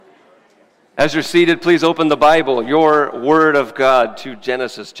As you're seated, please open the Bible, your Word of God, to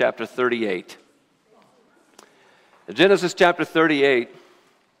Genesis chapter 38. Genesis chapter 38.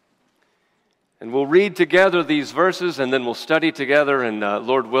 And we'll read together these verses, and then we'll study together, and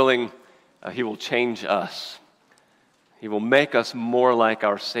Lord willing, He will change us. He will make us more like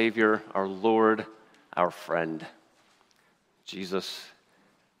our Savior, our Lord, our friend, Jesus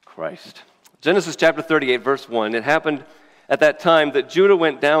Christ. Genesis chapter 38, verse 1. It happened at that time that Judah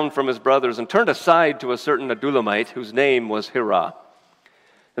went down from his brothers and turned aside to a certain Adullamite whose name was Hirah.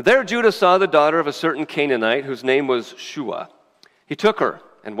 And there Judah saw the daughter of a certain Canaanite whose name was Shua. He took her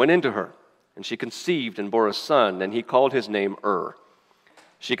and went into her, and she conceived and bore a son, and he called his name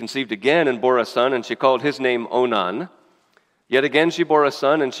She conceived again and bore a son, and she called his name Onan. Yet again she bore a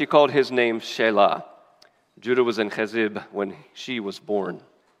son, and she called his name Shelah. Judah was in Chezib when she was born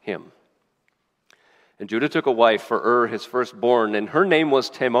him. And Judah took a wife for his firstborn, and her name was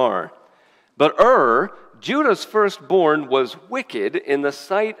Tamar. But Judah's firstborn, was wicked in the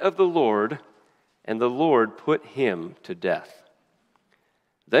sight of the Lord, and the Lord put him to death.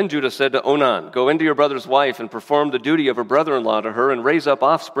 Then Judah said to Onan, "Go into your brother's wife and perform the duty of a brother-in-law to her, and raise up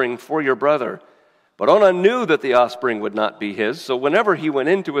offspring for your brother." But Onan knew that the offspring would not be his, so whenever he went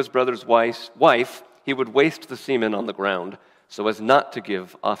into his brother's wife, he would waste the semen on the ground, so as not to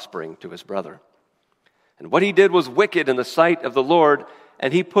give offspring to his brother. And what he did was wicked in the sight of the Lord,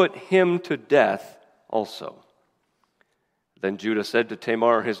 and he put him to death also. Then Judah said to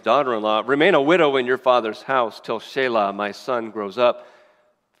Tamar, his daughter-in-law, "Remain a widow in your father's house till Shelah, my son, grows up,"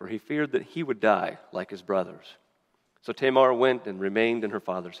 for he feared that he would die like his brothers. So Tamar went and remained in her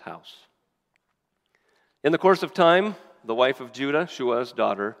father's house. In the course of time, the wife of Judah, Shua's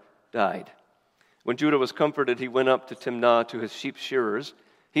daughter, died. When Judah was comforted, he went up to Timnah to his sheep shearers,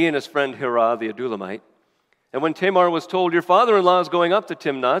 he and his friend Hirah the Adullamite. And when Tamar was told, "Your father-in-law is going up to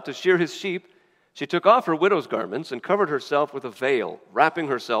Timnah to shear his sheep," she took off her widow's garments and covered herself with a veil, wrapping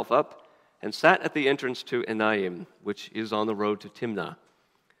herself up, and sat at the entrance to Enaim, which is on the road to Timnah.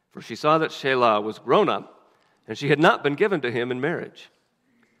 For she saw that Shelah was grown up, and she had not been given to him in marriage.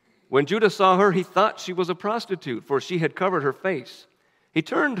 When Judah saw her, he thought she was a prostitute, for she had covered her face. He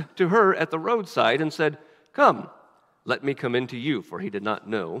turned to her at the roadside and said, "Come, let me come in to you," for he did not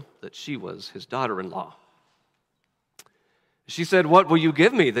know that she was his daughter-in-law. She said, "What will you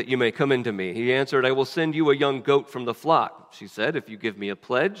give me that you may come into me?" He answered, "I will send you a young goat from the flock." She said, "If you give me a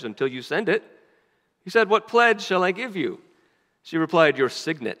pledge until you send it." He said, "What pledge shall I give you?" She replied, "Your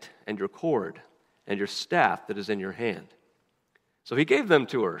signet and your cord and your staff that is in your hand." So he gave them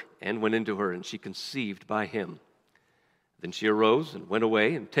to her and went into her, and she conceived by him. Then she arose and went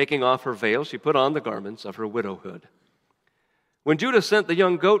away, and taking off her veil, she put on the garments of her widowhood. When Judah sent the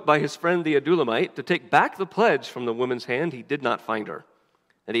young goat by his friend the Adullamite to take back the pledge from the woman's hand, he did not find her.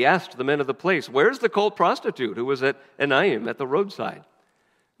 And he asked the men of the place, "Where's the cult prostitute who was at Enaim at the roadside?"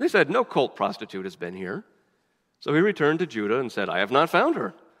 They said, "No cult prostitute has been here." So he returned to Judah and said, "I have not found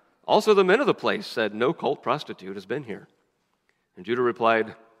her." Also the men of the place said, "No cult prostitute has been here." And Judah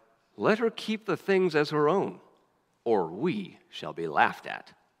replied, "Let her keep the things as her own, or we shall be laughed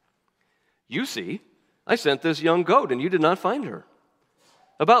at. You see, I sent this young goat, and you did not find her."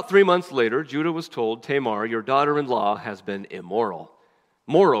 About 3 months later, Judah was told, "Tamar, your daughter-in-law, has been immoral.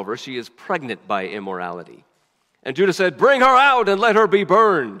 Moreover, she is pregnant by immorality." And Judah said, "Bring her out and let her be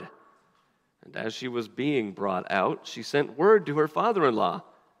burned." And as she was being brought out, she sent word to her father-in-law,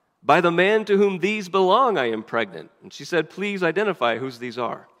 "By the man to whom these belong, I am pregnant." And she said, "Please identify whose these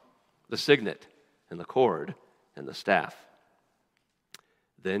are, the signet and the cord and the staff."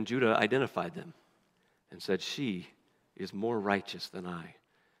 Then Judah identified them and said, "She is more righteous than I,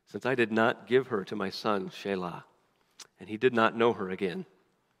 since I did not give her to my son Shelah." And he did not know her again.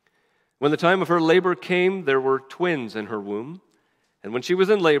 When the time of her labor came, there were twins in her womb. And when she was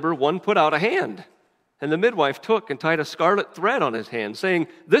in labor, one put out a hand. And the midwife took and tied a scarlet thread on his hand, saying,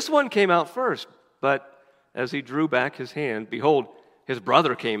 "This one came out first." But as he drew back his hand, behold, his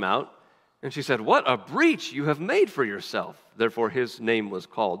brother came out. And she said, "What a breach you have made for yourself." Therefore his name was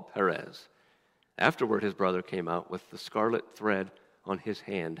called Perez. Afterward, his brother came out with the scarlet thread on his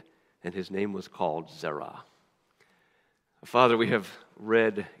hand, and his name was called Zerah. Father, we have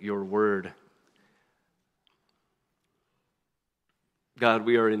read your word. God,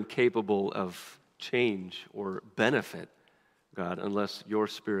 we are incapable of change or benefit, God, unless your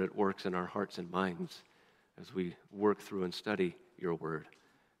Spirit works in our hearts and minds as we work through and study your word.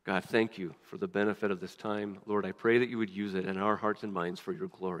 God, thank you for the benefit of this time. Lord, I pray that you would use it in our hearts and minds for your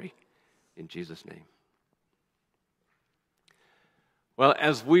glory. In Jesus' name. Well,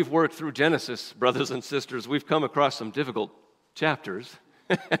 as we've worked through Genesis, brothers and sisters, we've come across some difficult chapters.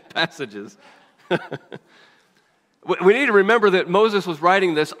 passages. We need to remember that Moses was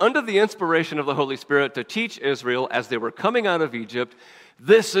writing this under the inspiration of the Holy Spirit to teach Israel as they were coming out of Egypt,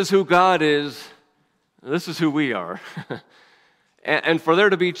 this is who God is, this is who we are. And for there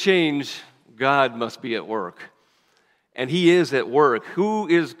to be change, God must be at work. And He is at work. Who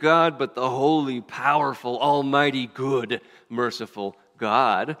is God but the holy, powerful, almighty, good, merciful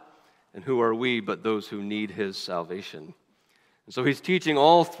God? And who are we but those who need His salvation? And so He's teaching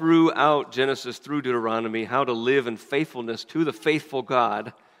all throughout Genesis through Deuteronomy how to live in faithfulness to the faithful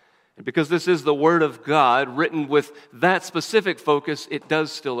God. And because this is the Word of God written with that specific focus, it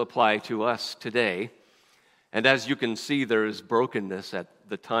does still apply to us today. And as you can see, there is brokenness at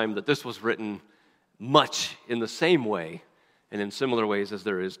the time that this was written, much in the same way and in similar ways as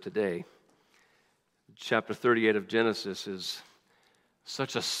there is today. Chapter 38 of Genesis is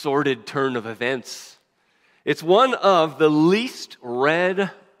such a sordid turn of events. It's one of the least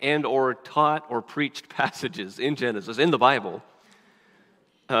read and or taught or preached passages in Genesis, in the Bible.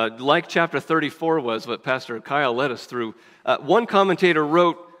 Like chapter 34 was, what Pastor Kyle led us through. One commentator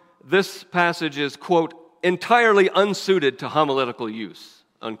wrote, this passage is, quote, entirely unsuited to homiletical use,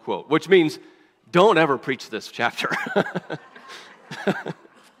 unquote, which means don't ever preach this chapter.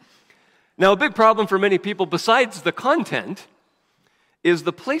 Now, a big problem for many people, besides the content, is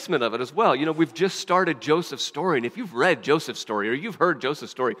the placement of it as well. You know, we've just started Joseph's story, and if you've read Joseph's story or you've heard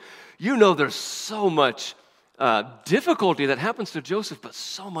Joseph's story, you know there's so much difficulty that happens to Joseph, but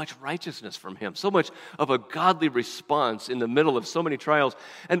so much righteousness from him, so much of a godly response in the middle of so many trials.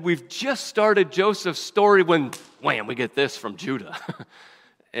 And we've just started Joseph's story when, wham, we get this from Judah.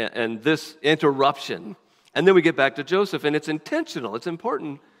 And this interruption. And then we get back to Joseph, and it's intentional, it's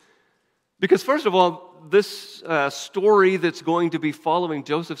important. Because first of all, this story that's going to be following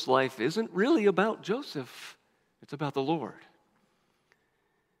Joseph's life isn't really about Joseph. It's about the Lord.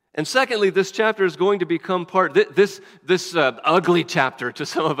 And secondly, this chapter is going to become part, this ugly chapter to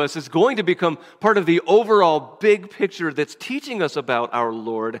some of us is going to become part of the overall big picture that's teaching us about our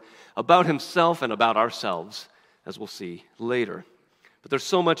Lord, about Himself and about ourselves, as we'll see later. But there's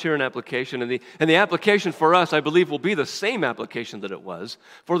so much here in application, and the application for us, I believe, will be the same application that it was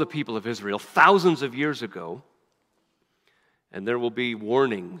for the people of Israel thousands of years ago. And there will be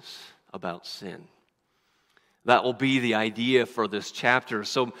warnings about sin. That will be the idea for this chapter.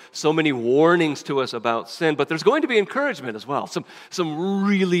 So many warnings to us about sin, but there's going to be encouragement as well. Some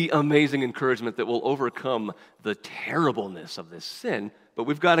really amazing encouragement that will overcome the terribleness of this sin, but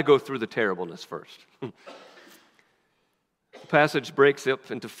we've got to go through the terribleness first. The passage breaks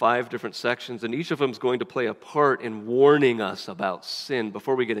up into 5 different sections, and each of them is going to play a part in warning us about sin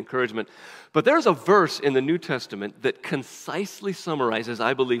before we get encouragement. But there's a verse in the New Testament that concisely summarizes,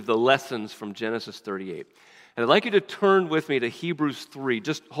 I believe, the lessons from Genesis 38. And I'd like you to turn with me to Hebrews 3.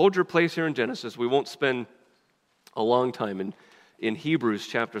 Just hold your place here in Genesis. We won't spend a long time in Hebrews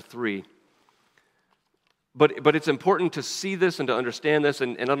chapter 3. But it's important to see this and to understand this,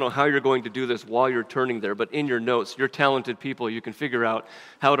 and I don't know how you're going to do this while you're turning there, but in your notes, you're talented people, you can figure out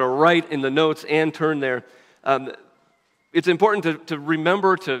how to write in the notes and turn there. It's important to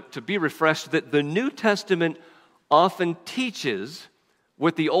remember, to be refreshed, that the New Testament often teaches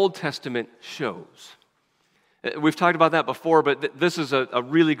what the Old Testament shows. We've talked about that before, but this is a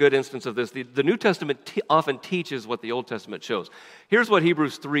really good instance of this. The New Testament often teaches what the Old Testament shows. Here's what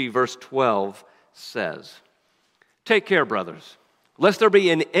Hebrews 3, verse 12 says. Take care, brothers, lest there be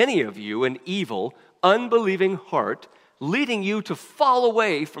in any of you an evil, unbelieving heart, leading you to fall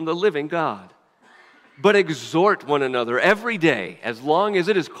away from the living God. But exhort one another every day, as long as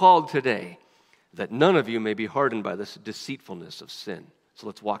it is called today, that none of you may be hardened by this deceitfulness of sin. So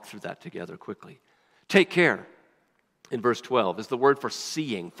let's walk through that together quickly. Take care, in verse 12, is the word for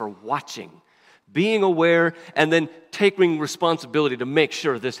seeing, for watching, being aware, and then taking responsibility to make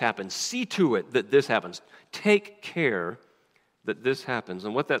sure this happens. See to it that this happens. Take care that this happens.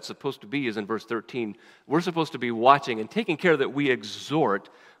 And what that's supposed to be is in verse 13, we're supposed to be watching and taking care that we exhort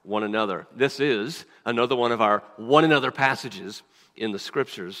one another. This is another one of our one another passages in the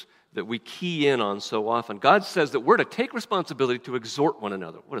Scriptures that we key in on so often. God says that we're to take responsibility to exhort one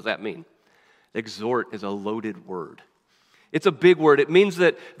another. What does that mean? Exhort is a loaded word. It's a big word. It means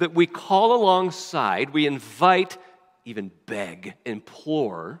that we call alongside, we invite, even beg,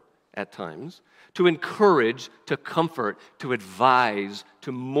 implore at times, to encourage, to comfort, to advise,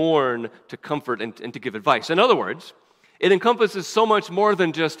 to mourn, to comfort, and to give advice. In other words, it encompasses so much more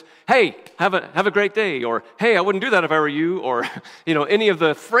than just, hey, have a great day, or hey, I wouldn't do that if I were you, or any of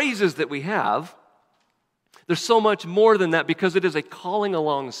the phrases that we have. There's so much more than that because it is a calling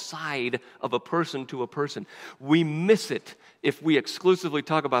alongside of a person to a person. We miss it if we exclusively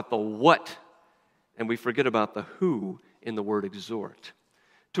talk about the what and we forget about the who in the word exhort.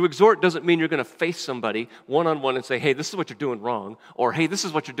 To exhort doesn't mean you're going to face somebody one-on-one and say, hey, this is what you're doing wrong, or hey, this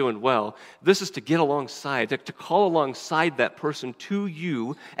is what you're doing well. This is to get alongside, to call alongside that person to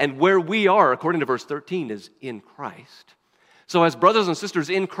you, and where we are, according to verse 13, is in Christ. So as brothers and sisters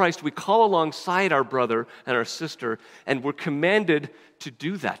in Christ, we call alongside our brother and our sister, and we're commanded to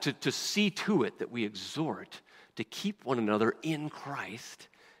do that, to see to it that we exhort, to keep one another in Christ,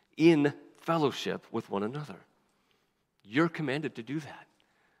 in fellowship with one another. You're commanded to do that,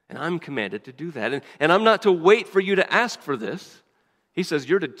 and I'm commanded to do that. And I'm not to wait for you to ask for this. He says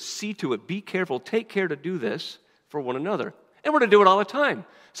you're to see to it, be careful, take care to do this for one another. And we're to do it all the time.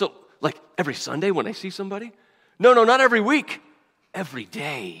 So, like every Sunday when I see somebody? No, not every week. Every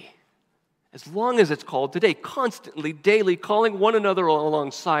day. As long as it's called today, constantly, daily, calling one another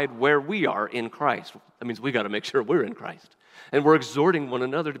alongside where we are in Christ. That means we got to make sure we're in Christ. And we're exhorting one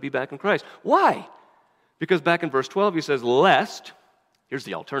another to be back in Christ. Why? Because back in verse 12 he says, lest, here's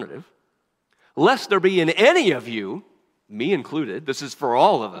the alternative, lest there be in any of you, me included, this is for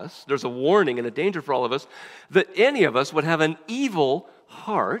all of us, there's a warning and a danger for all of us, that any of us would have an evil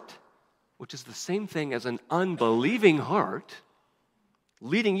heart, which is the same thing as an unbelieving heart,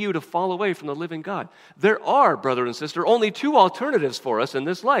 leading you to fall away from the living God. There are, brother and sister, only two alternatives for us in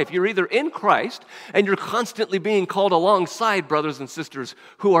this life. You're either in Christ, and you're constantly being called alongside brothers and sisters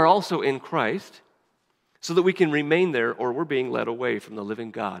who are also in Christ, so that we can remain there, or we're being led away from the living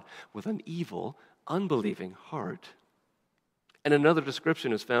God with an evil, unbelieving heart. And another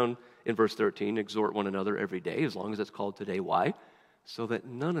description is found in verse 13, exhort one another every day, as long as it's called today. Why? So that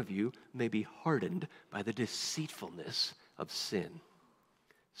none of you may be hardened by the deceitfulness of sin.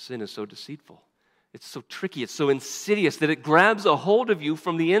 Sin is so deceitful. It's so tricky. It's so insidious that it grabs a hold of you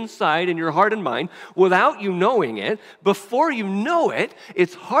from the inside in your heart and mind without you knowing it. Before you know it,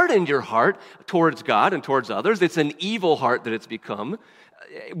 it's hardened your heart towards God and towards others. It's an evil heart that it's become.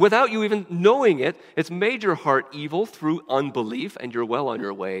 Without you even knowing it, it's made your heart evil through unbelief, and you're well on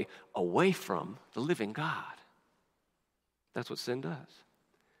your way away from the living God. That's what sin does.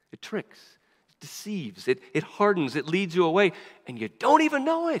 It tricks, it deceives, it hardens, it leads you away, and you don't even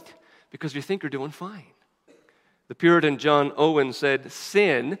know it because you think you're doing fine. The Puritan John Owen said,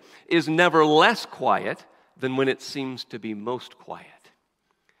 sin is never less quiet than when it seems to be most quiet.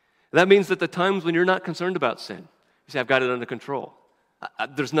 That means that the times when you're not concerned about sin, you say, I've got it under control.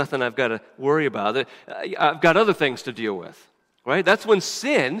 There's nothing I've got to worry about. I've got other things to deal with, right? That's when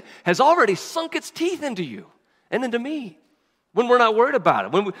sin has already sunk its teeth into you and into me. When we're not worried about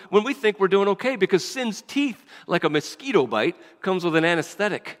it, when we think we're doing okay, because sin's teeth, like a mosquito bite, comes with an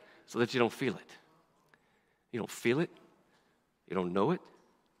anesthetic so that you don't feel it. You don't feel it. You don't know it.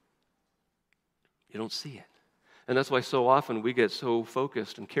 You don't see it. And that's why so often we get so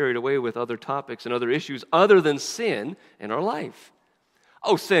focused and carried away with other topics and other issues other than sin in our life.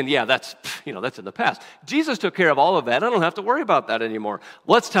 Oh, sin, yeah, that's in the past. Jesus took care of all of that. I don't have to worry about that anymore.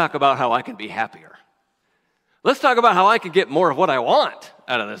 Let's talk about how I can be happier. Let's talk about how I can get more of what I want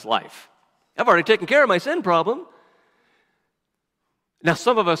out of this life. I've already taken care of my sin problem. Now,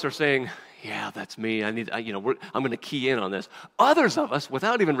 some of us are saying, yeah, that's me. I'm going to key in on this. Others of us,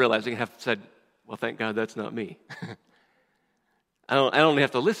 without even realizing, have said, well, thank God that's not me. I don't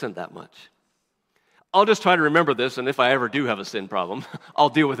have to listen that much. I'll just try to remember this, and if I ever do have a sin problem, I'll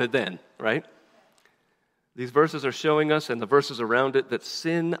deal with it then, right? These verses are showing us, and the verses around it, that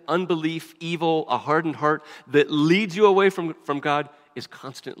sin, unbelief, evil, a hardened heart that leads you away from God is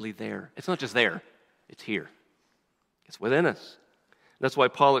constantly there. It's not just there, it's here. It's within us. That's why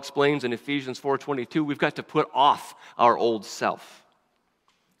Paul explains in Ephesians 4:22, we've got to put off our old self,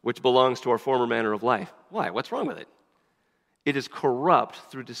 which belongs to our former manner of life. Why? What's wrong with it? It is corrupt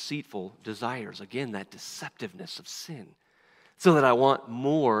through deceitful desires. Again, that deceptiveness of sin. So that I want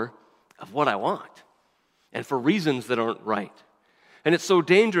more of what I want. And for reasons that aren't right. And it's so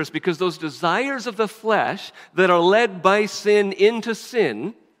dangerous because those desires of the flesh that are led by sin into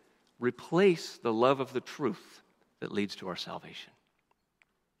sin replace the love of the truth that leads to our salvation.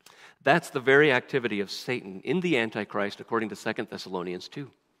 That's the very activity of Satan in the Antichrist according to 2 Thessalonians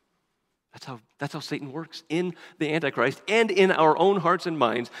 2. That's how Satan works in the Antichrist and in our own hearts and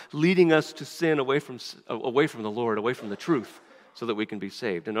minds, leading us to sin away from the Lord, away from the truth, so that we can be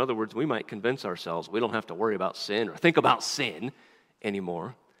saved. In other words, we might convince ourselves we don't have to worry about sin or think about sin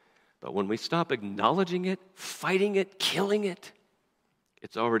anymore. But when we stop acknowledging it, fighting it, killing it,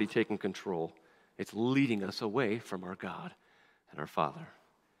 it's already taken control. It's leading us away from our God and our Father.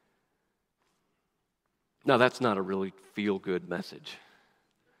 Now, that's not a really feel-good message.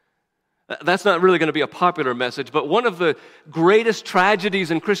 That's not really going to be a popular message, but one of the greatest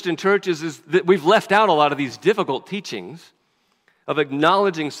tragedies in Christian churches is that we've left out a lot of these difficult teachings of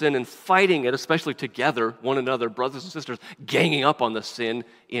acknowledging sin and fighting it, especially together, one another, brothers and sisters, ganging up on the sin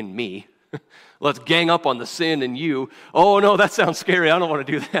in me. Let's gang up on the sin in you. Oh, no, that sounds scary. I don't want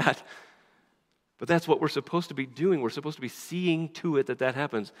to do that. But that's what we're supposed to be doing. We're supposed to be seeing to it that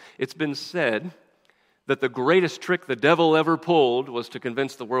happens. It's been said that the greatest trick the devil ever pulled was to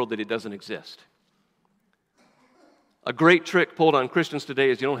convince the world that it doesn't exist. A great trick pulled on Christians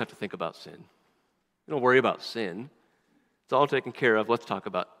today is you don't have to think about sin. You don't worry about sin. It's all taken care of. Let's talk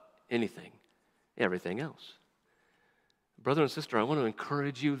about everything else. Brother and sister, I want to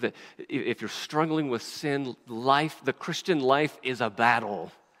encourage you that if you're struggling with sin, the Christian life is a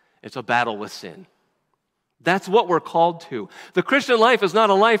battle. It's a battle with sin. That's what we're called to. The Christian life is not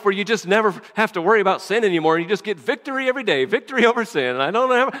a life where you just never have to worry about sin anymore and you just get victory every day, victory over sin. And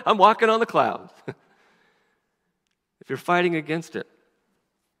I'm walking on the clouds. If you're fighting against it,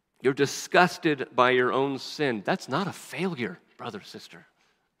 you're disgusted by your own sin. That's not a failure, brother, sister.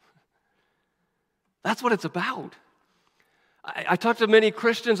 That's what it's about. I talk to many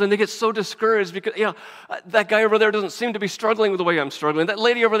Christians and they get so discouraged because, that guy over there doesn't seem to be struggling with the way I'm struggling. That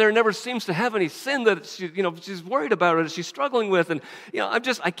lady over there never seems to have any sin that she's worried about or that she's struggling with. And,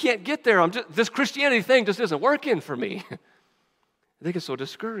 I can't get there. This Christianity thing just isn't working for me. They get so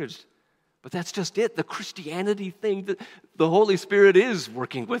discouraged. But that's just it. The Christianity thing, the Holy Spirit is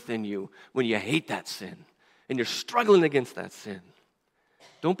working within you when you hate that sin and you're struggling against that sin.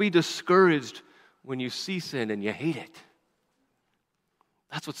 Don't be discouraged when you see sin and you hate it.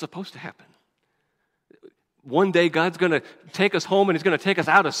 That's what's supposed to happen. One day God's going to take us home and He's going to take us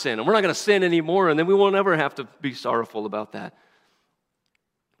out of sin. And we're not going to sin anymore, and then we won't ever have to be sorrowful about that.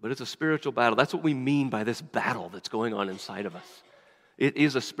 But it's a spiritual battle. That's what we mean by this battle that's going on inside of us. It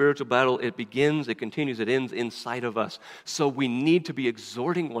is a spiritual battle. It begins, it continues, it ends inside of us. So we need to be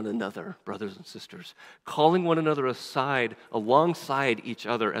exhorting one another, brothers and sisters, calling one another aside, alongside each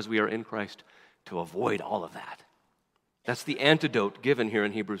other as we are in Christ, to avoid all of that. That's the antidote given here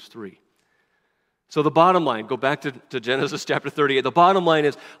in Hebrews 3. So the bottom line, go back to Genesis chapter 38. The bottom line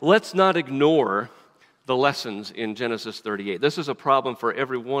is, let's not ignore the lessons in Genesis 38. This is a problem for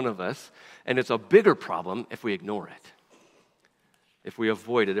every one of us, and it's a bigger problem if we ignore it, if we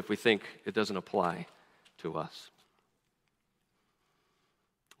avoid it, if we think it doesn't apply to us.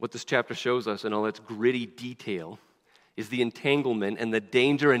 What this chapter shows us in all its gritty detail is the entanglement and the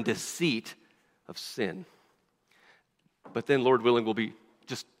danger and deceit of sin. But then, Lord willing, we'll be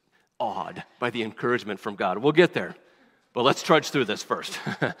just awed by the encouragement from God. We'll get there, but let's trudge through this first.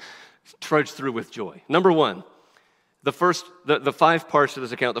 Trudge through with joy. Number one, the 5 parts to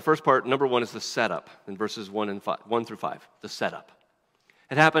this account. The first part, number 1, is the setup in verses 1 through 5. The setup.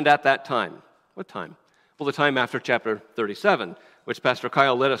 It happened at that time. What time? Well, the time after chapter 37, which Pastor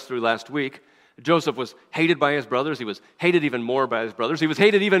Kyle led us through last week. Joseph was hated by his brothers. He was hated even more by his brothers. He was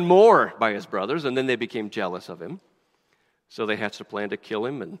hated even more by his brothers, and then they became jealous of him. So they hatched a plan to kill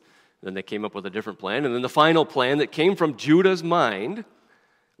him, and then they came up with a different plan. And then the final plan that came from Judah's mind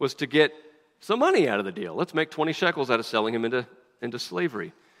was to get some money out of the deal. Let's make 20 shekels out of selling him into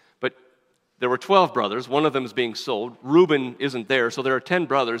slavery. But there were 12 brothers. One of them is being sold. Reuben isn't there, so there are 10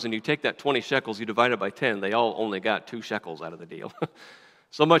 brothers, and you take that 20 shekels, you divide it by 10. They all only got 2 shekels out of the deal.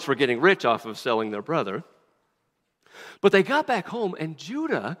 So much for getting rich off of selling their brother. But they got back home, and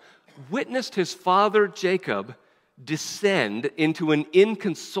Judah witnessed his father Jacob descend into an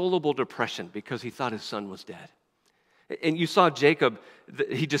inconsolable depression because he thought his son was dead. And you saw Jacob,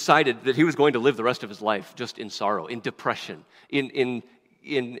 he decided that he was going to live the rest of his life just in sorrow, in depression, in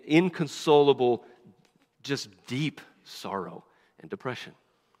inconsolable, just deep sorrow and depression.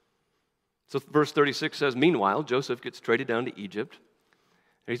 So verse 36 says, meanwhile, Joseph gets traded down to Egypt.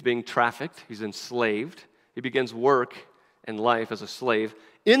 He's being trafficked. He's enslaved. He begins work and life as a slave.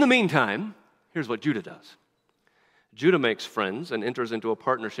 In the meantime, here's what Judah does. Judah makes friends and enters into a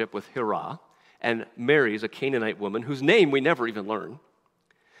partnership with Hirah and marries a Canaanite woman whose name we never even learn.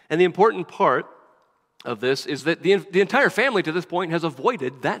 And the important part of this is that the entire family to this point has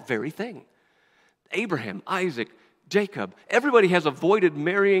avoided that very thing. Abraham, Isaac, Jacob, everybody has avoided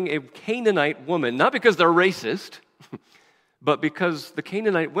marrying a Canaanite woman, not because they're racist, but because the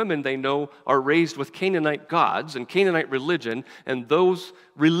Canaanite women they know are raised with Canaanite gods and Canaanite religion, and those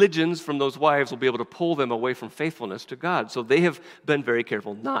religions from those wives will be able to pull them away from faithfulness to God. So they have been very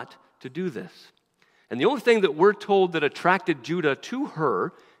careful not to do this. And the only thing that we're told that attracted Judah to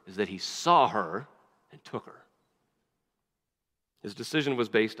her is that he saw her and took her. His decision was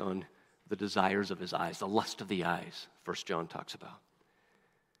based on the desires of his eyes, the lust of the eyes, 1 John talks about.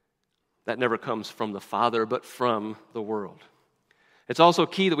 That never comes from the Father, but from the world. It's also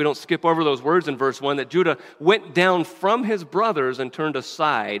key that we don't skip over those words in verse 1, that Judah went down from his brothers and turned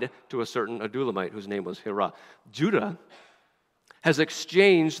aside to a certain Adulamite whose name was Hirah. Judah has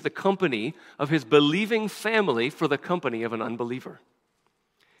exchanged the company of his believing family for the company of an unbeliever.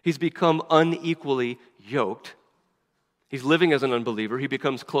 He's become unequally yoked. He's living as an unbeliever. He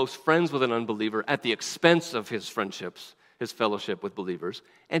becomes close friends with an unbeliever at the expense of his friendships, his fellowship with believers,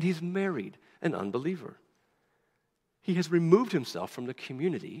 and he's married an unbeliever. He has removed himself from the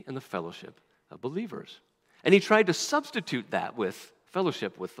community and the fellowship of believers. And he tried to substitute that with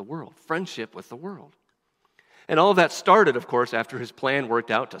fellowship with the world, friendship with the world. And all of that started, of course, after his plan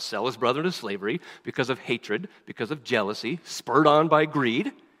worked out to sell his brother to slavery because of hatred, because of jealousy, spurred on by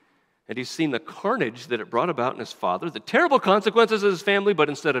greed. And he's seen the carnage that it brought about in his father, the terrible consequences of his family, but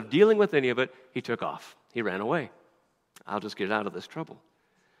instead of dealing with any of it, he took off. He ran away. I'll just get out of this trouble.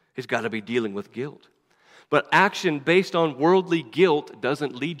 He's got to be dealing with guilt. But action based on worldly guilt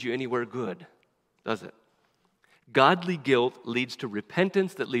doesn't lead you anywhere good, does it? Godly guilt leads to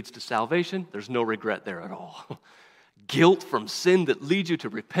repentance that leads to salvation. There's no regret there at all. Guilt from sin that leads you to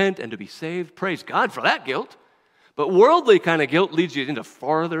repent and to be saved. Praise God for that guilt. But worldly kind of guilt leads you into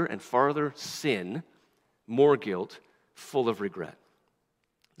farther and farther sin, more guilt, full of regret.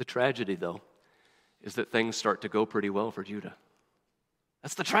 The tragedy, though, is that things start to go pretty well for Judah.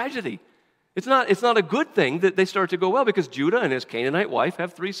 That's the tragedy. It's not a good thing that they start to go well because Judah and his Canaanite wife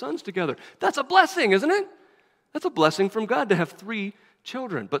have 3 sons together. That's a blessing, isn't it? That's a blessing from God to have 3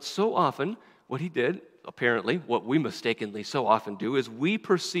 children. But so often, what he did, apparently, what we mistakenly so often do, is we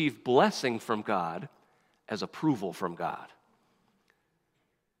perceive blessing from God as approval from God.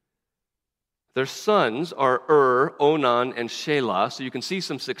 Their sons are Onan, and Shelah, so you can see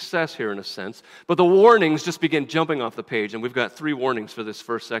some success here in a sense. But the warnings just begin jumping off the page, and we've got 3 warnings for this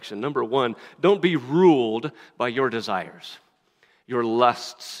first section. Number 1, don't be ruled by your desires, your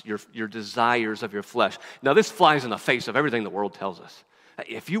lusts, your desires of your flesh. Now, this flies in the face of everything the world tells us.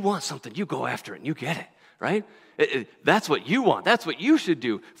 If you want something, you go after it, and you get it, right? That's what you want. That's what you should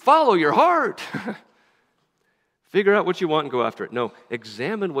do. Follow your heart. Figure out what you want and go after it. No,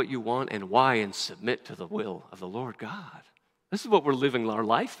 examine what you want and why and submit to the will of the Lord God. This is what we're living our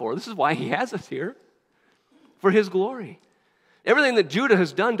life for. This is why he has us here, for his glory. Everything that Judah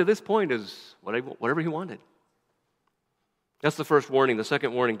has done to this point is whatever he wanted. That's the first warning. The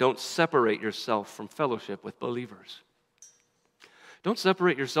second warning, don't separate yourself from fellowship with believers. Don't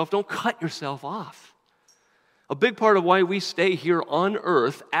separate yourself. Don't cut yourself off. A big part of why we stay here on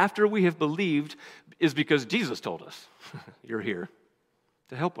earth after we have believed is because Jesus told us, you're here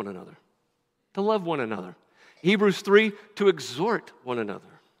to help one another, to love one another. Hebrews 3, to exhort one another.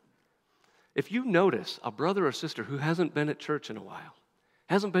 If you notice a brother or sister who hasn't been at church in a while,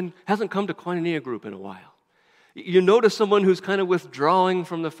 hasn't come to Koinonia group in a while, you notice someone who's kind of withdrawing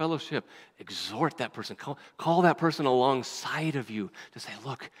from the fellowship, exhort that person, call that person alongside of you to say,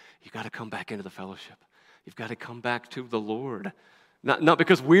 look, you got to come back into the fellowship. You've got to come back to the Lord. Not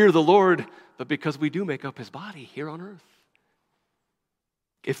because we're the Lord, but because we do make up his body here on earth.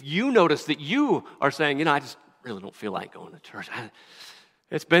 If you notice that you are saying, I just really don't feel like going to church.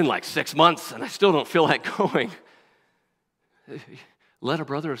 It's been like 6 months and I still don't feel like going. Let a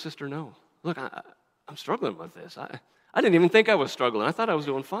brother or sister know. Look, I'm struggling with this. I didn't even think I was struggling. I thought I was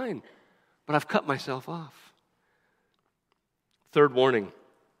doing fine, but I've cut myself off. Third warning.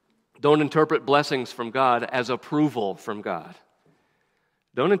 Don't interpret blessings from God as approval from God.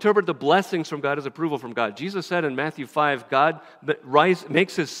 Don't interpret the blessings from God as approval from God. Jesus said in Matthew 5, God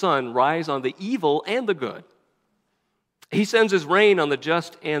makes his sun rise on the evil and the good. He sends his rain on the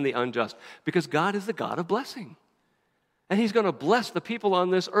just and the unjust because God is the God of blessing. And he's going to bless the people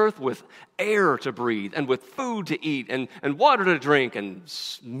on this earth with air to breathe and with food to eat and water to drink and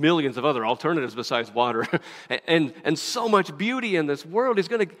millions of other alternatives besides water and so much beauty in this world.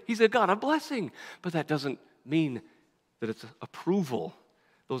 He's a God of blessing. But that doesn't mean that it's approval.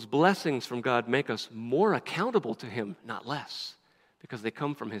 Those blessings from God make us more accountable to him, not less, because they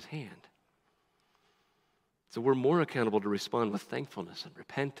come from his hand. So we're more accountable to respond with thankfulness and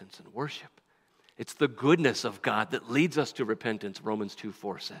repentance and worship. It's the goodness of God that leads us to repentance, Romans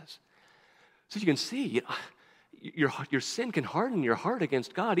 2:4 says. So you can see, your sin can harden your heart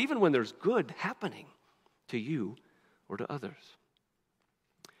against God, even when there's good happening to you or to others.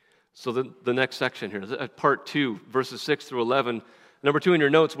 So the next section here, part 2, verses 6 through 11. Number 2 in your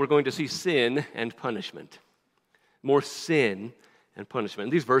notes, we're going to see sin and punishment. More sin and punishment.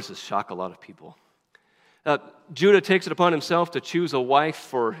 And these verses shock a lot of people. Judah takes it upon himself to choose a wife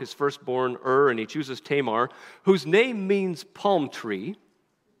for his firstborn and he chooses Tamar, whose name means palm tree.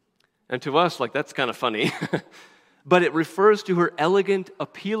 And to us, that's kind of funny. But it refers to her elegant,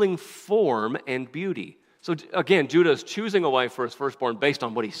 appealing form and beauty. So again, Judah is choosing a wife for his firstborn based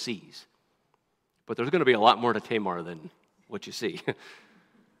on what he sees. But there's going to be a lot more to Tamar than what you see.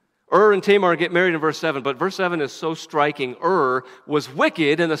 And Tamar get married in verse 7, but verse 7 is so striking. Was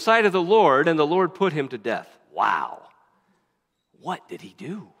wicked in the sight of the Lord, and the Lord put him to death. Wow. What did he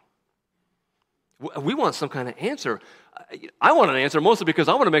do? We want some kind of answer. I want an answer mostly because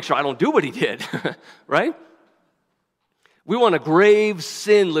I want to make sure I don't do what he did, right? We want a grave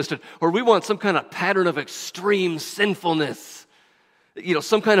sin listed, or we want some kind of pattern of extreme sinfulness,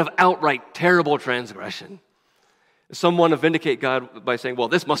 some kind of outright terrible transgression. Some want to vindicate God by saying, well,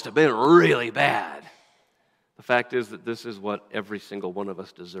 this must have been really bad. The fact is that this is what every single one of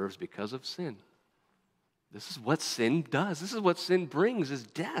us deserves because of sin. This is what sin does. This is what sin brings, is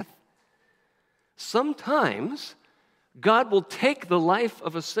death. Sometimes God will take the life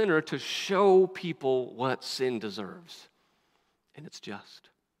of a sinner to show people what sin deserves. And it's just.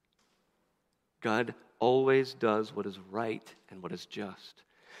 God always does what is right and what is just.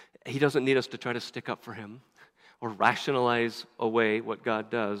 He doesn't need us to try to stick up for him or rationalize away what God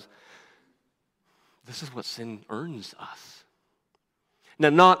does. This is what sin earns us. Now,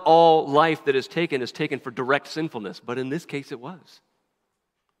 not all life that is taken for direct sinfulness, but in this case it was.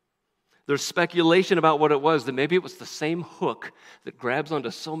 There's speculation about what it was, that maybe it was the same hook that grabs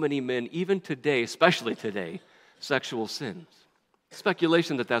onto so many men, even today, especially today, sexual sins.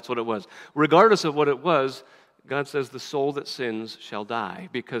 Speculation that that's what it was. Regardless of what it was, God says the soul that sins shall die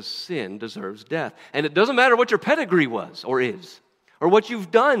because sin deserves death. And it doesn't matter what your pedigree was or is, or what you've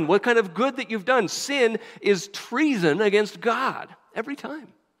done, what kind of good that you've done. Sin is treason against God every time.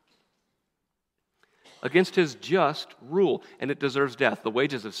 Against his just rule, and it deserves death. The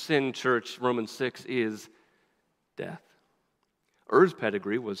wages of sin, church, Romans 6, is death.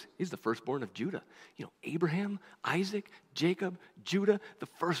 Pedigree was, he's the firstborn of Judah. Abraham, Isaac, Jacob, Judah, the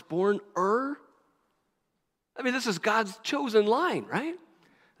firstborn, this is God's chosen line, right?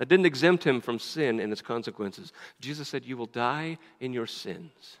 That didn't exempt him from sin and its consequences. Jesus said, you will die in your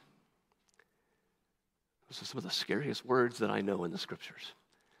sins. Those are some of the scariest words that I know in the scriptures.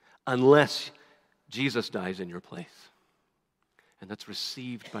 Unless Jesus dies in your place. And that's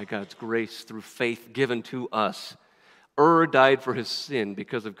received by God's grace through faith given to us. Died for his sin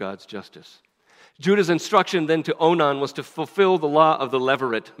because of God's justice. Judah's instruction then to Onan was to fulfill the law of the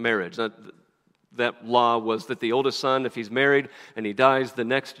levirate marriage. That law was that the oldest son, if he's married and he dies, the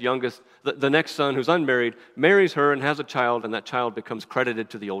next son who's unmarried marries her and has a child, and that child becomes credited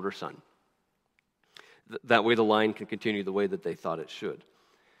to the older son. That way the line can continue the way that they thought it should.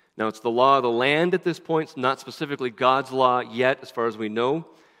 Now, it's the law of the land at this point. It's not specifically God's law yet, as far as we know.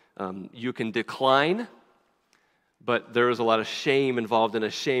 You can decline, but there is a lot of shame involved in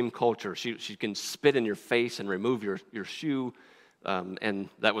a shame culture. She can spit in your face and remove your shoe, and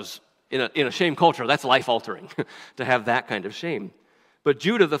that was, in a shame culture, that's life-altering to have that kind of shame. But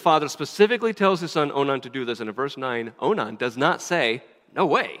Judah, the father, specifically tells his son Onan to do this, and in verse 9, Onan does not say, no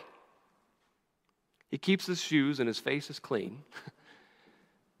way. He keeps his shoes and his face is clean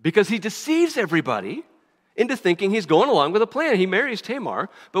because he deceives everybody into thinking he's going along with a plan. He marries Tamar,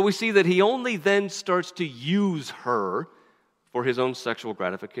 but we see that he only then starts to use her for his own sexual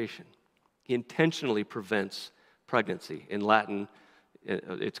gratification. He intentionally prevents pregnancy. In Latin,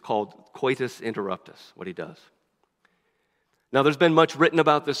 it's called coitus interruptus, what he does. Now, there's been much written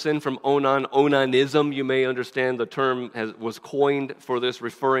about this sin from Onan. Onanism, you may understand, the term was coined for this,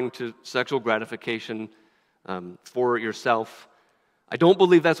 referring to sexual gratification for yourself. I don't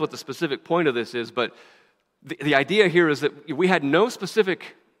believe that's what the specific point of this is, but the idea here is that we had no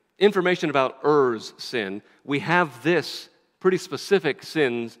specific information about Er's sin. We have this pretty specific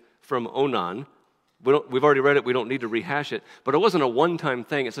sins from Onan. We've already read it. We don't need to rehash it. But it wasn't a one-time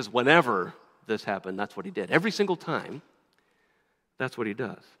thing. It says whenever this happened, that's what he did. Every single time, that's what he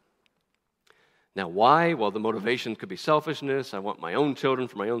does. Now, why? Well, the motivation could be selfishness. I want my own children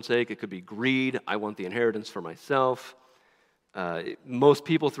for my own sake. It could be greed. I want the inheritance for myself. Most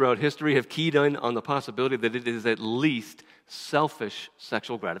people throughout history have keyed in on the possibility that it is at least selfish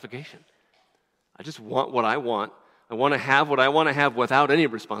sexual gratification. I just want what I want. I want to have what I want to have without any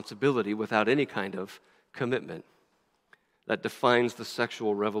responsibility, without any kind of commitment. That defines the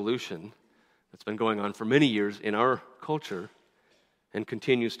sexual revolution that's been going on for many years in our culture and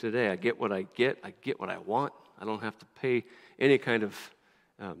continues today. I get what I get what I want. I don't have to pay any kind of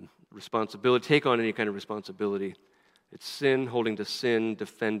responsibility, take on any kind of responsibility. It's sin holding to sin,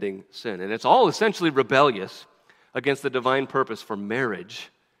 defending sin. And it's all essentially rebellious against the divine purpose for marriage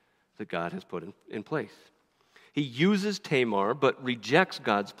that God has put in place. He uses Tamar, but rejects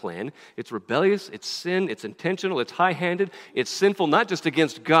God's plan. It's rebellious, it's sin, it's intentional, it's high-handed, it's sinful not just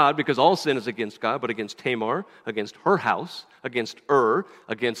against God, because all sin is against God, but against Tamar, against her house, against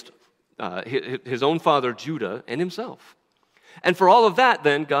against his own father Judah, and himself. And for all of that,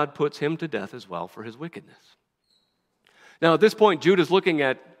 then, God puts him to death as well for his wickedness. Now, at this point, Judah's looking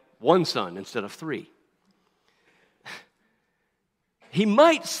at one son instead of three. He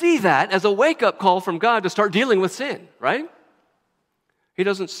might see that as a wake-up call from God to start dealing with sin, right? He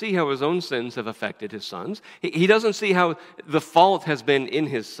doesn't see how his own sins have affected his sons. He doesn't see how the fault has been in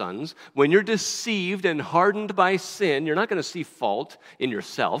his sons. When you're deceived and hardened by sin, you're not going to see fault in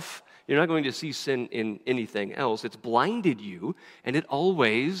yourself. You're not going to see sin in anything else. It's blinded you, and it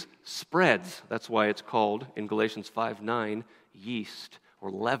always spreads. That's why it's called, in Galatians 5:9, yeast or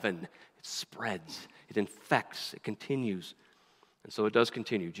leaven. It spreads. It infects. It continues. And so it does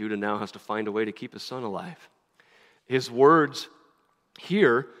continue. Judah now has to find a way to keep his son alive. His words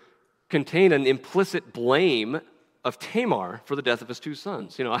here contain an implicit blame of Tamar for the death of his two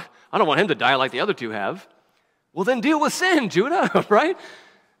sons. You know, I don't want him to die like the other two have. Well, then deal with sin, Judah, right?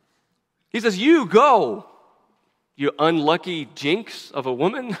 He says, you go, you unlucky jinx of a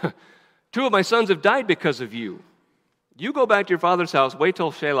woman. Two of my sons have died because of you. You go back to your father's house, wait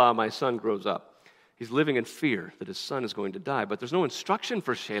till Shelah, my son, grows up. He's living in fear that his son is going to die. But there's no instruction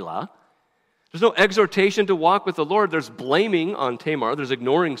for Shelah. There's no exhortation to walk with the Lord. There's blaming on Tamar. There's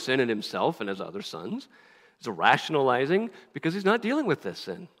ignoring sin in himself and his other sons. There's a rationalizing because he's not dealing with this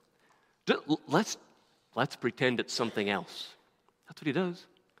sin. Let's pretend it's something else. That's what he does.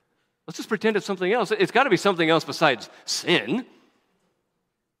 Let's just pretend it's something else. It's got to be something else besides sin.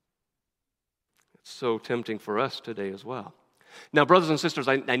 It's so tempting for us today as well. Now, brothers and sisters,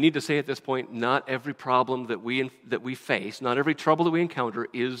 I need to say at this point, not every problem that we face, not every trouble that we encounter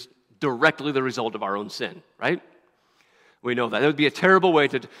is directly the result of our own sin, right? We know that. It would be a terrible way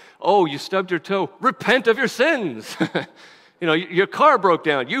to, you stubbed your toe, repent of your sins. Your car broke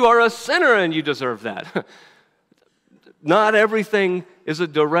down. You are a sinner and you deserve that. Not everything is a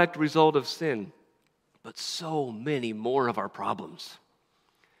direct result of sin, but so many more of our problems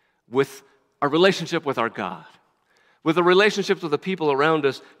with our relationship with our God, with the relationships with the people around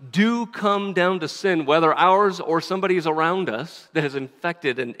us, do come down to sin, whether ours or somebody's around us that has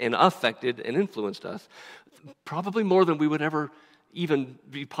infected and affected and influenced us, probably more than we would ever even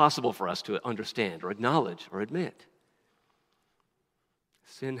be possible for us to understand or acknowledge or admit.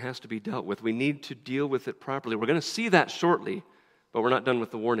 Sin has to be dealt with. We need to deal with it properly. We're going to see that shortly, but we're not done with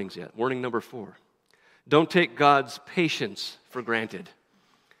the warnings yet. Warning number 4. Don't take God's patience for granted.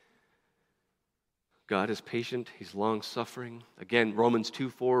 God is patient. He's long-suffering. Again, Romans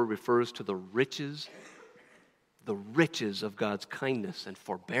 2:4 refers to the riches of God's kindness and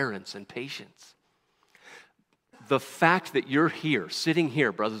forbearance and patience. The fact that you're here, sitting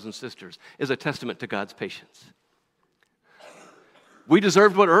here, brothers and sisters, is a testament to God's patience. We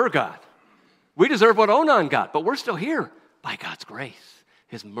deserved what got. We deserve what Onan got, but we're still here by God's grace,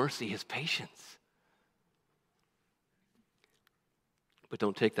 His mercy, His patience. But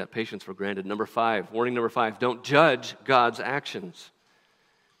don't take that patience for granted. Warning number 5, don't judge God's actions.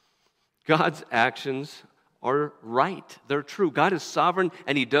 God's actions are right. They're true. God is sovereign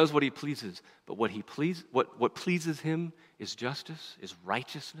and He does what He pleases. But what pleases Him is justice, is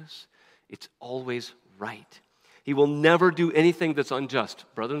righteousness. It's always right. He will never do anything that's unjust.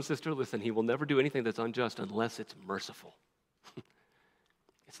 Brother and sister, listen, He will never do anything that's unjust unless it's merciful.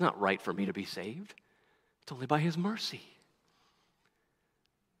 It's not right for me to be saved. It's only by His mercy.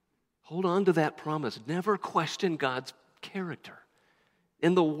 Hold on to that promise. Never question God's character.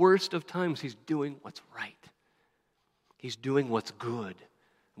 In the worst of times, He's doing what's right. He's doing what's good,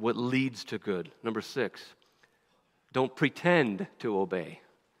 what leads to good. Number 6, don't pretend to obey.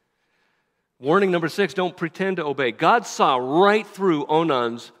 Warning number 6, don't pretend to obey. God saw right through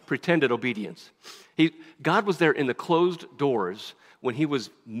Onan's pretended obedience. God was there in the closed doors when he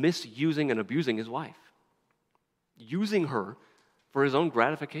was misusing and abusing his wife, using her for his own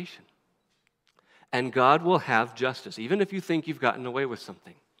gratification. And God will have justice, even if you think you've gotten away with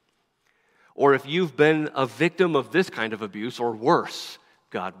something. Or if you've been a victim of this kind of abuse or worse,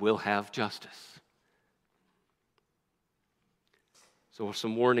 God will have justice. So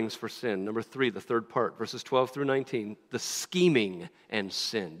some warnings for sin. Number 3, the third part, verses 12 through 19, the scheming and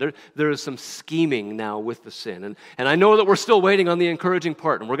sin. There is some scheming now with the sin. And I know that we're still waiting on the encouraging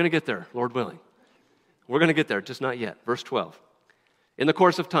part, and we're going to get there, Lord willing. We're going to get there, just not yet. Verse 12. In the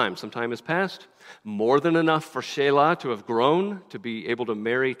course of time, some time has passed, more than enough for Shelah to have grown, to be able to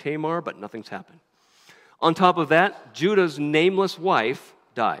marry Tamar, but nothing's happened. On top of that, Judah's nameless wife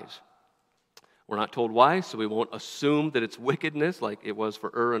dies. We're not told why, so we won't assume that it's wickedness like it was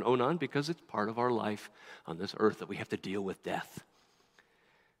for and Onan, because it's part of our life on this earth that we have to deal with death.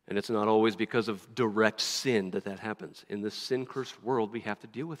 And it's not always because of direct sin that happens. In this sin-cursed world, we have to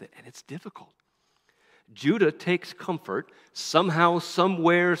deal with it, and it's difficult. Judah takes comfort. Somehow,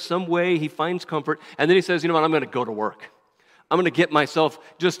 somewhere, some way, he finds comfort, and then he says, you know what, I'm going to go to work. I'm going to get myself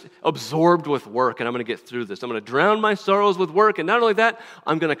just absorbed with work, and I'm going to get through this. I'm going to drown my sorrows with work, and not only that,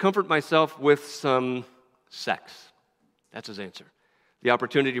 I'm going to comfort myself with some sex. That's his answer. The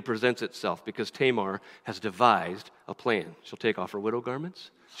opportunity presents itself because Tamar has devised a plan. She'll take off her widow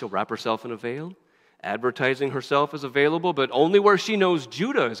garments. She'll wrap herself in a veil, advertising herself as available, but only where she knows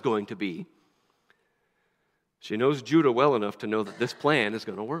Judah is going to be. She knows Judah well enough to know that this plan is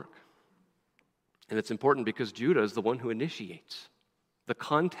going to work. And it's important because Judah is the one who initiates the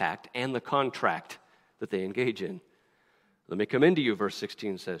contact and the contract that they engage in. Let me come into you, verse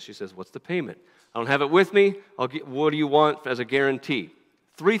 16 says. She says, what's the payment? I don't have it with me. What do you want as a guarantee?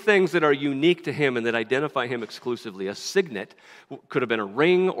 3 things that are unique to him and that identify him exclusively. A signet could have been a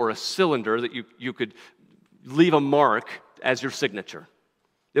ring or a cylinder that you could leave a mark as your signature.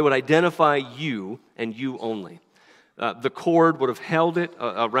 It would identify you and you only. The cord would have held it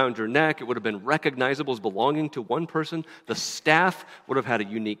around your neck. It would have been recognizable as belonging to one person. The staff would have had a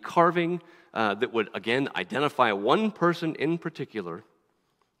unique carving that would, again, identify one person in particular.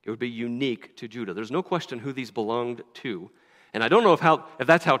 It would be unique to Judah. There's no question who these belonged to. And I don't know if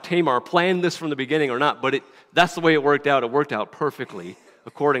that's how Tamar planned this from the beginning or not, but that's the way it worked out. It worked out perfectly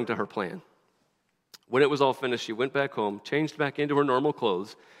according to her plan. When it was all finished, she went back home, changed back into her normal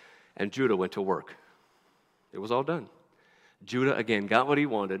clothes, and Judah went to work. It was all done. Judah, again, got what he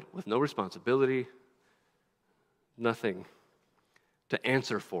wanted with no responsibility, nothing to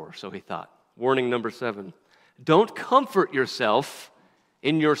answer for, so he thought. Warning number 7, don't comfort yourself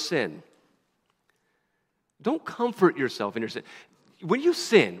in your sin. Don't comfort yourself in your sin. When you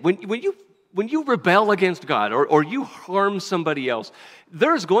sin, when you rebel against God or you harm somebody else,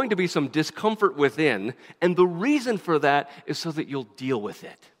 there's going to be some discomfort within, and the reason for that is so that you'll deal with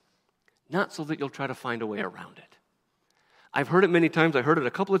it. Not so that you'll try to find a way around it. I've heard it many times. I heard it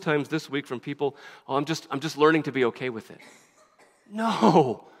a couple of times this week from people, I'm just learning to be okay with it.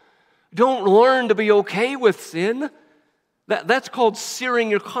 No, don't learn to be okay with sin. That's called searing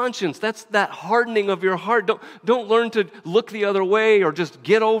your conscience. That's that hardening of your heart. Don't learn to look the other way or just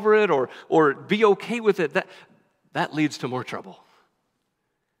get over it or be okay with it. That leads to more trouble.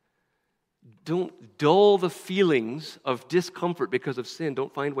 Don't dull the feelings of discomfort because of sin.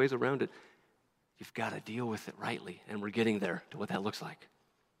 Don't find ways around it. You've got to deal with it rightly, and we're getting there to what that looks like.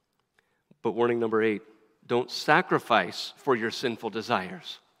 But warning number 8, don't sacrifice for your sinful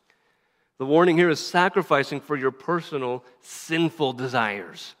desires. The warning here is sacrificing for your personal sinful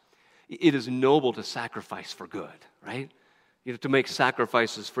desires. It is noble to sacrifice for good, right? You know, to make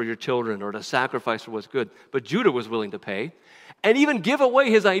sacrifices for your children or to sacrifice for what's good. But Judah was willing to pay and even give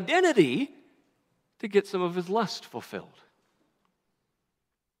away his identity to get some of his lust fulfilled.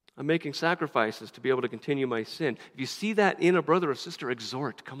 I'm making sacrifices to be able to continue my sin. If you see that in a brother or sister,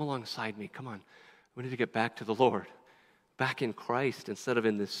 exhort, come alongside me. Come on, we need to get back to the Lord, back in Christ instead of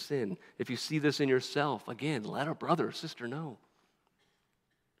in this sin. If you see this in yourself, again, let a brother or sister know.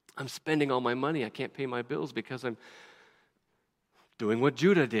 I'm spending all my money. I can't pay my bills because I'm doing what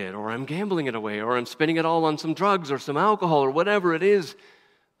Judah did, or I'm gambling it away, or I'm spending it all on some drugs or some alcohol or whatever it is.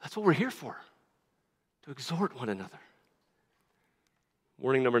 That's what we're here for, to exhort one another.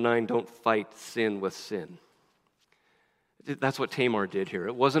 Warning number 9, don't fight sin with sin. That's what Tamar did here.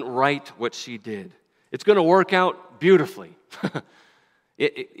 It wasn't right what she did. It's going to work out beautifully.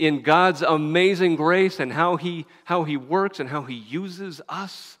 In God's amazing grace and how he works and how he uses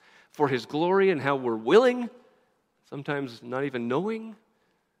us for his glory and how we're willing, sometimes not even knowing,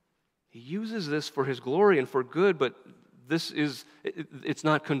 he uses this for his glory and for good, but it's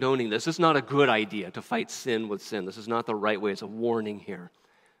not condoning this. It's not a good idea to fight sin with sin. This is not the right way. It's a warning here.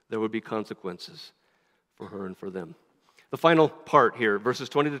 There would be consequences for her and for them. The final part here, verses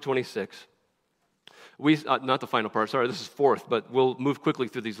 20 to 26. Not the final part, sorry, this is fourth, but we'll move quickly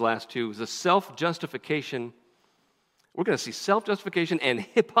through these last two. The self-justification. We're going to see self-justification and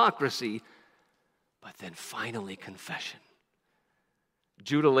hypocrisy, but then finally confession.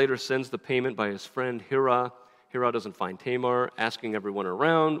 Judah later sends the payment by his friend Hirah. Hirah doesn't find Tamar, asking everyone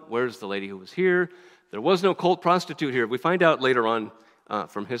around, where's the lady who was here? There was no cult prostitute here. We find out later on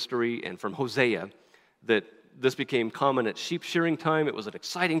from history and from Hosea that this became common at sheep shearing time. It was an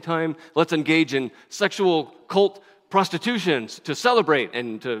exciting time. Let's engage in sexual cult prostitution to celebrate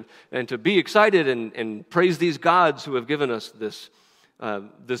and to be excited and praise these gods who have given us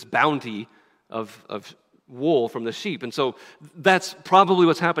this bounty of wool from the sheep. And so that's probably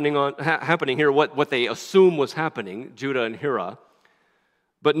what's happening here, what they assume was happening, Judah and Hira.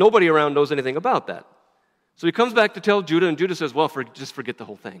 But nobody around knows anything about that. So he comes back to tell Judah, and Judah says, well, just forget the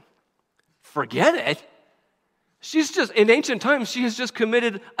whole thing. Forget it? In ancient times, she has just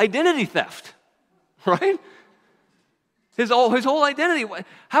committed identity theft, right? His whole identity.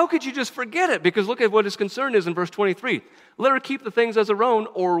 How could you just forget it? Because look at what his concern is in verse 23. Let her keep the things as her own,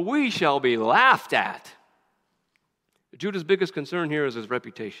 or we shall be laughed at. Judah's biggest concern here is his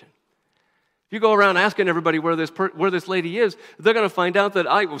reputation. If you go around asking everybody where this lady is, they're going to find out that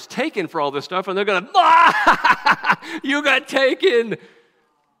I was taken for all this stuff, and they're going to, you got taken.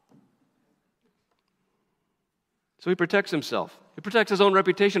 So he protects himself. He protects his own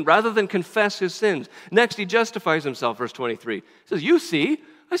reputation rather than confess his sins. Next, he justifies himself, verse 23. He says, you see,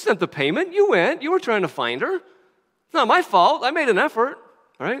 I sent the payment. You went. You were trying to find her. It's not my fault. I made an effort,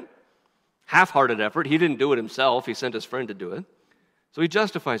 right? Half-hearted effort. He didn't do it himself. He sent his friend to do it. So he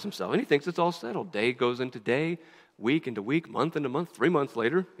justifies himself, and he thinks it's all settled. Day goes into day, week into week, month into month. 3 months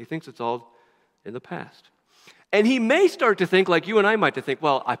later, he thinks it's all in the past. And he may start to think, like you and I might to think,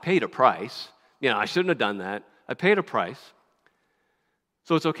 well, I paid a price. I shouldn't have done that. I paid a price.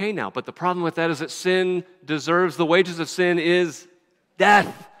 So it's okay now. But the problem with that is that sin deserves, the wages of sin is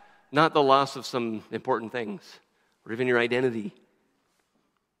death, not the loss of some important things or even your identity.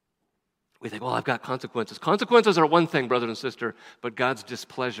 We think, well, I've got consequences. Consequences are one thing, brother and sister, but God's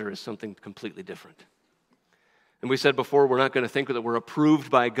displeasure is something completely different. And we said before, we're not going to think that we're approved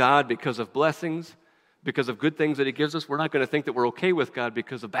by God because of blessings, because of good things that he gives us. We're not going to think that we're okay with God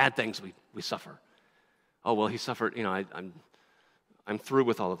because of bad things we suffer. Oh, well, he suffered, I'm through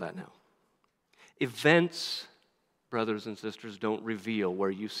with all of that now. Events, brothers and sisters, don't reveal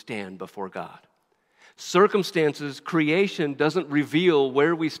where you stand before God. Circumstances, creation doesn't reveal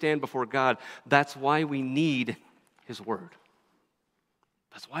where we stand before God. That's why we need his word.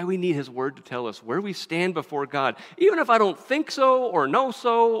 That's why we need his word to tell us where we stand before God. Even if I don't think so or know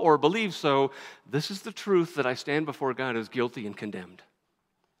so or believe so, this is the truth that I stand before God as guilty and condemned.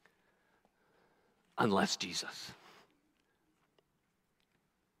 Unless Jesus.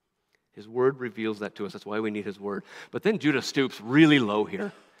 His word reveals that to us. That's why we need his word. But then Judah stoops really low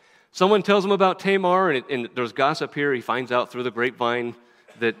here. Someone tells him about Tamar, and there's gossip here. He finds out through the grapevine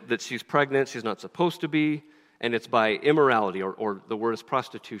that she's pregnant. She's not supposed to be, and it's by immorality, or the word is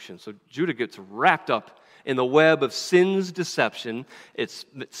prostitution. So Judah gets wrapped up in the web of sin's deception. It's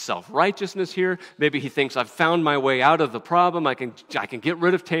self-righteousness here. Maybe he thinks, I've found my way out of the problem. I can get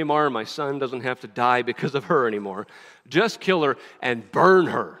rid of Tamar, and my son doesn't have to die because of her anymore. Just kill her and burn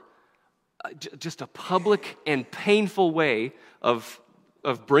her. Just a public and painful way of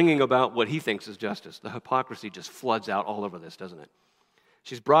bringing about what he thinks is justice. The hypocrisy just floods out all over this, doesn't it?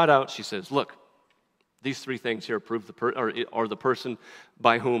 She's brought out, she says, look, these 3 things here prove are the person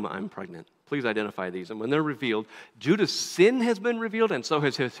by whom I'm pregnant. Please identify these. And when they're revealed, Judah's sin has been revealed, and so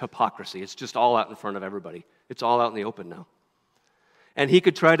has his hypocrisy. It's just all out in front of everybody. It's all out in the open now. And he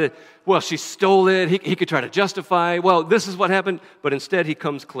could try to, well, she stole it. He could try to justify, well, this is what happened. But instead, he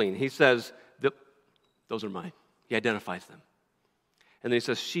comes clean. He says, those are mine. He identifies them. And then he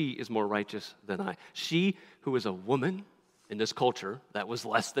says, she is more righteous than I. She who is a woman in this culture, that was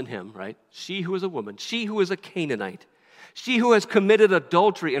less than him, right? She who is a woman, she who is a Canaanite, she who has committed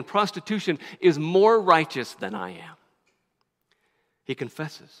adultery and prostitution is more righteous than I am. He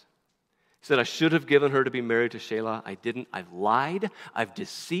confesses. He said, I should have given her to be married to Shelah. I didn't. I've lied. I've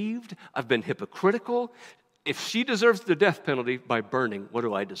deceived. I've been hypocritical. If she deserves the death penalty by burning, what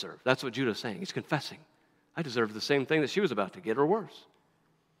do I deserve? That's what Judah's saying. He's confessing. I deserve the same thing that she was about to get, or worse.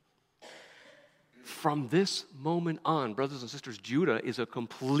 From this moment on, brothers and sisters, Judah is a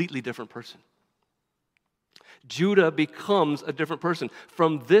completely different person. Judah becomes a different person.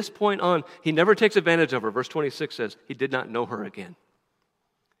 From this point on, he never takes advantage of her. Verse 26 says, he did not know her again.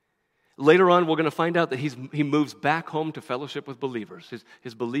 Later on, we're going to find out that he moves back home to fellowship with believers,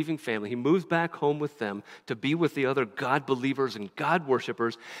 his believing family. He moves back home with them to be with the other God believers and God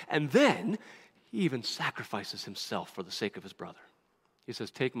worshipers. And then he even sacrifices himself for the sake of his brother. He says,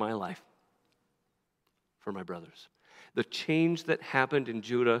 take my life for my brothers. The change that happened in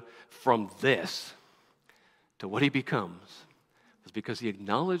Judah from this to what he becomes was because he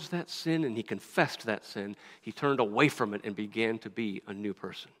acknowledged that sin and he confessed that sin. He turned away from it and began to be a new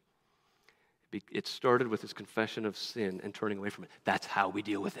person. It started with his confession of sin and turning away from it. That's how we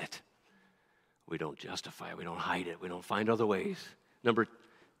deal with it. We don't justify it. We don't hide it. We don't find other ways. Number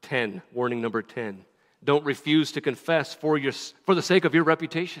 10, warning number 10. Don't refuse to confess for the sake of your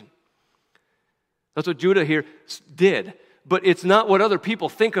reputation. That's what Judah here did. But it's not what other people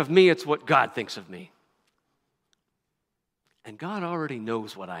think of me, it's what God thinks of me. And God already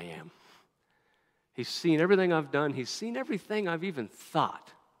knows what I am. He's seen everything I've done. He's seen everything I've even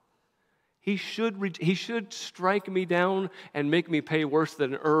thought. He should strike me down and make me pay worse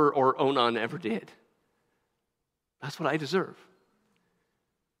than or Onan ever did. That's what I deserve.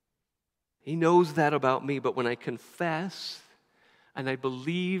 He knows that about me, but when I confess and I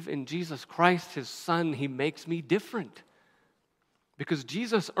believe in Jesus Christ, his Son, he makes me different. Because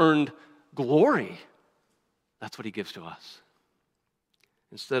Jesus earned glory. That's what he gives to us.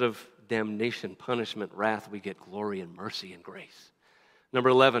 Instead of damnation, punishment, wrath, we get glory and mercy and grace. Number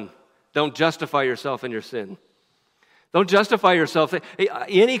 11, don't justify yourself in your sin. Don't justify yourself.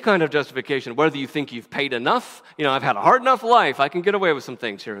 Any kind of justification, whether you think you've paid enough, I've had a hard enough life, I can get away with some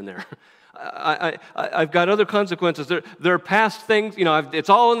things here and there. I've got other consequences. There are past things, it's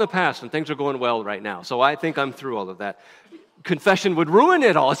all in the past and things are going well right now. So I think I'm through all of that. Confession would ruin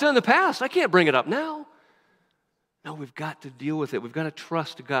it all. It's in the past. I can't bring it up now. No, we've got to deal with it. We've got to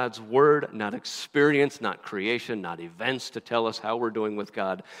trust God's word, not experience, not creation, not events to tell us how we're doing with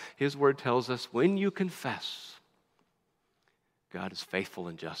God. His word tells us when you confess, God is faithful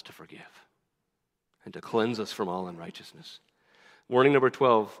and just to forgive and to cleanse us from all unrighteousness. Warning number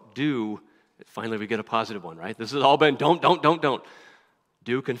 12, finally we get a positive one, right? This has all been don't.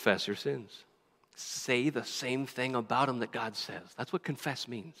 Do confess your sins. Say the same thing about them that God says. That's what confess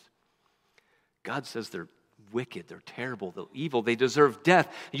means. God says they're wicked, they're terrible, they're evil, they deserve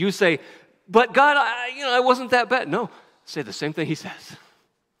death. You say, but God, I wasn't that bad. No, say the same thing he says.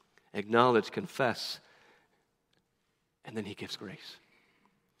 Acknowledge, confess, and then he gives grace.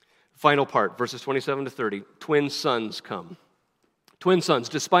 Final part, verses 27 to 30. Twin sons come. Twin sons.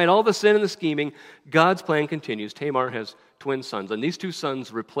 Despite all the sin and the scheming, God's plan continues. Tamar has twin sons, and these two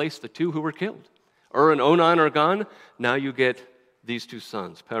sons replace the two who were killed. And Onan are gone. Now you get these two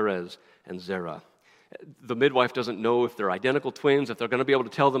sons, Perez and Zerah. The midwife doesn't know if they're identical twins, if they're going to be able to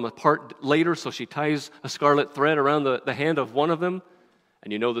tell them apart later, so she ties a scarlet thread around the hand of one of them.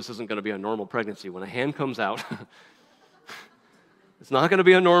 And this isn't going to be a normal pregnancy. When a hand comes out, it's not going to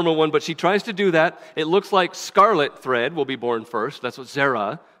be a normal one, but she tries to do that. It looks like scarlet thread will be born first. That's what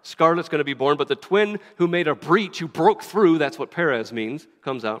Zerah. Scarlet's going to be born, but the twin who made a breach, who broke through, that's what Perez means,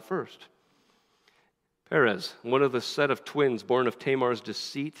 comes out first. Perez, one of the set of twins born of Tamar's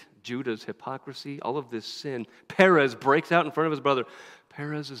deceit, Judah's hypocrisy, all of this sin. Perez breaks out in front of his brother.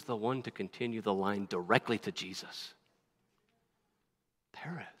 Perez is the one to continue the line directly to Jesus.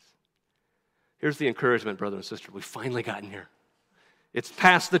 Perez. Here's the encouragement, brother and sister. We've finally gotten here. It's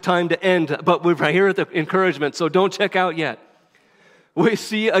past the time to end, but we're right here at the encouragement, so don't check out yet. We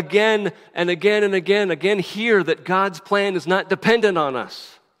see again and again and again here that God's plan is not dependent on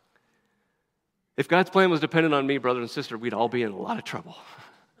us. If God's plan was dependent on me, brother and sister, we'd all be in a lot of trouble.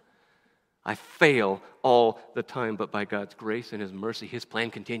 I fail all the time, but by God's grace and his mercy, his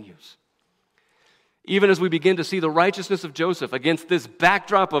plan continues. Even as we begin to see the righteousness of Joseph against this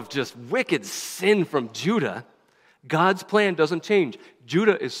backdrop of just wicked sin from Judah, God's plan doesn't change.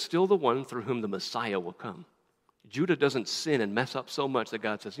 Judah is still the one through whom the Messiah will come. Judah doesn't sin and mess up so much that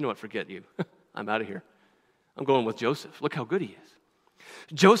God says, you know what, forget you. I'm out of here. I'm going with Joseph. Look how good he is.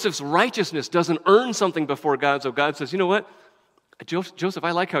 Joseph's righteousness doesn't earn something before God, so God says, you know what? Joseph,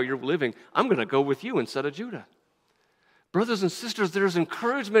 I like how you're living. I'm going to go with you instead of Judah. Brothers and sisters, there's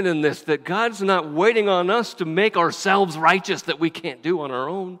encouragement in this, that God's not waiting on us to make ourselves righteous that we can't do on our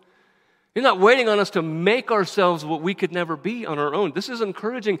own. He's not waiting on us to make ourselves what we could never be on our own. This is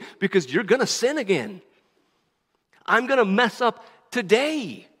encouraging because you're going to sin again. I'm going to mess up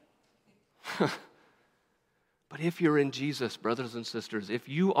today. But if you're in Jesus, brothers and sisters, if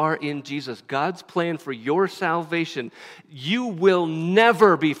you are in Jesus, God's plan for your salvation, you will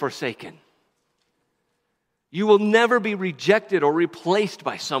never be forsaken. You will never be rejected or replaced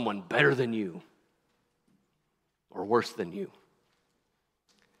by someone better than you or worse than you.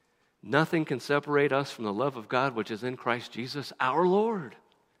 Nothing can separate us from the love of God which is in Christ Jesus, our Lord.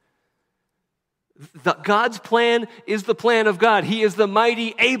 God's plan is the plan of God. He is the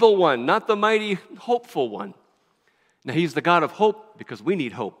mighty, able one, not the mighty, hopeful one. Now, he's the God of hope because we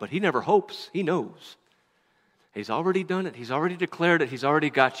need hope, but he never hopes. He knows. He's already done it. He's already declared it. He's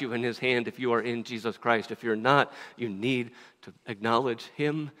already got you in his hand if you are in Jesus Christ. If you're not, you need to acknowledge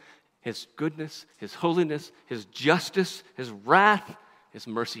him, his goodness, his holiness, his justice, his wrath, his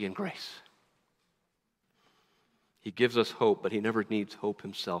mercy and grace. He gives us hope, but he never needs hope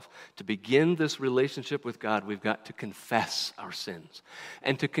himself. To begin this relationship with God, we've got to confess our sins.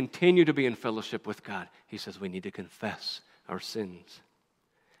 And to continue to be in fellowship with God, he says we need to confess our sins.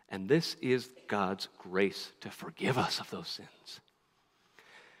 And this is God's grace to forgive us of those sins.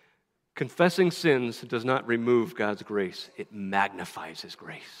 Confessing sins does not remove God's grace. It magnifies his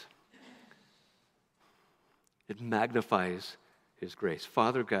grace. It magnifies his grace.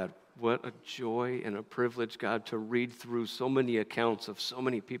 Father God, what a joy and a privilege, God, to read through so many accounts of so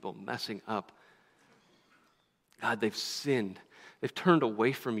many people messing up. God, they've sinned. They've turned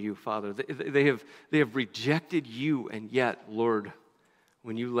away from you, Father. They have rejected you, and yet, Lord,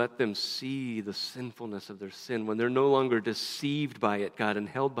 when you let them see the sinfulness of their sin, when they're no longer deceived by it, God, and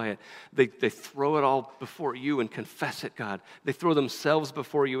held by it, they throw it all before you and confess it, God. They throw themselves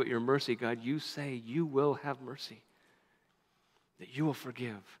before you at your mercy, God. You say you will have mercy, that you will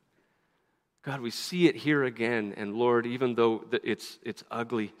forgive. God, we see it here again, and Lord, even though it's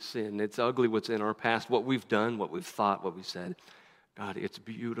ugly sin, it's ugly what's in our past, what we've done, what we've thought, what we said, God, it's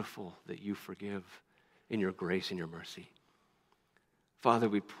beautiful that you forgive in your grace and your mercy. Father,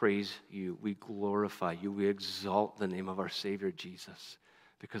 we praise you, we glorify you, we exalt the name of our Savior Jesus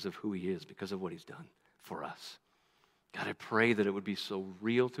because of who he is, because of what he's done for us. God, I pray that it would be so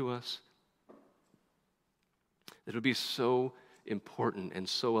real to us, that it would be so important and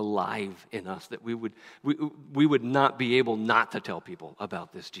so alive in us that we would not be able not to tell people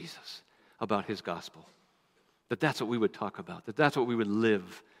about this Jesus, about his gospel. That's what we would talk about, that's what we would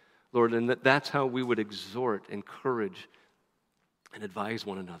live, Lord, and that's how we would exhort, encourage, and advise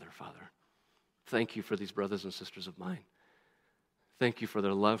one another, Father. Thank you for these brothers and sisters of mine. Thank you for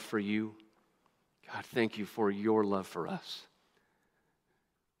their love for you. God, thank you for your love for us.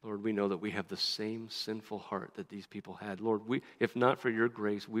 Lord, we know that we have the same sinful heart that these people had. Lord, if not for your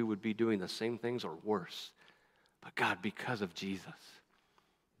grace, we would be doing the same things or worse. But God, because of Jesus,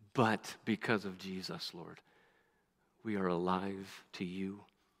 Lord, we are alive to you,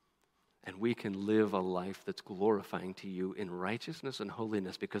 and we can live a life that's glorifying to you in righteousness and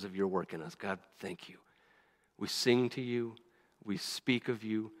holiness because of your work in us. God, thank you. We sing to you, we speak of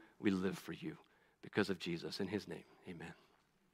you, we live for you because of Jesus. In his name, amen.